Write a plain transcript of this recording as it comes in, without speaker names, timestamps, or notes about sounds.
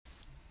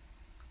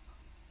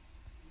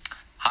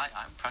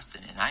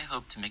Preston, and I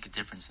hope to make a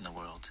difference in the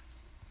world.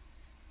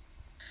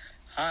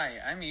 Hi,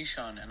 I'm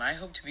Ishan, and I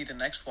hope to be the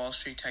next Wall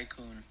Street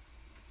tycoon.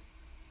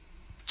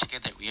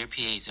 Together, we are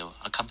Piezo,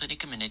 a company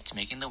committed to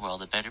making the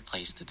world a better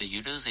place through the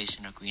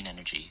utilization of green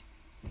energy.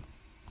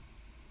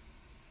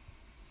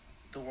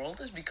 The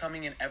world is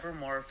becoming an ever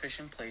more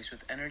efficient place,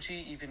 with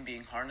energy even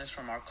being harnessed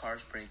from our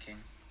cars braking.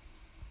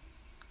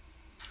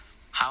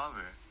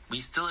 However,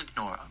 we still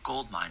ignore a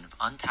gold mine of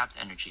untapped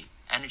energy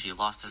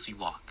lost as we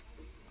walk.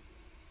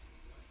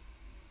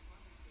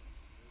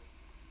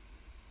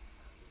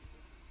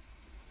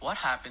 What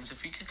happens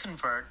if we could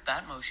convert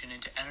that motion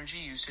into energy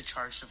used to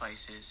charge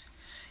devices?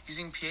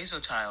 Using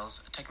piezo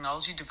tiles, a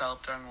technology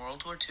developed during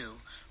World War II,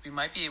 we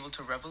might be able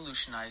to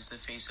revolutionize the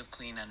face of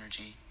clean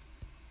energy.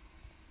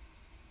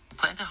 We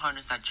plan to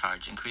harness that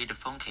charge and create a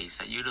phone case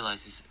that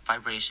utilizes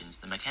vibrations,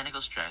 the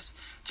mechanical stress,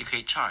 to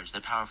create charge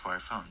that power for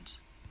our phones.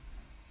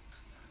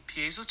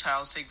 Piezo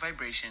tiles take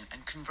vibration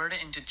and convert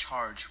it into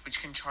charge,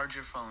 which can charge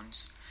your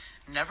phones.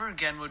 Never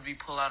again would we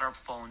pull out our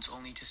phones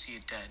only to see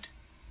it dead.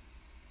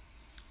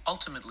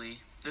 Ultimately,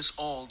 this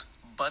old,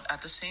 but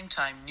at the same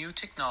time new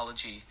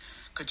technology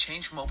could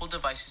change mobile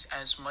devices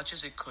as much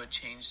as it could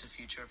change the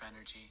future of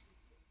energy.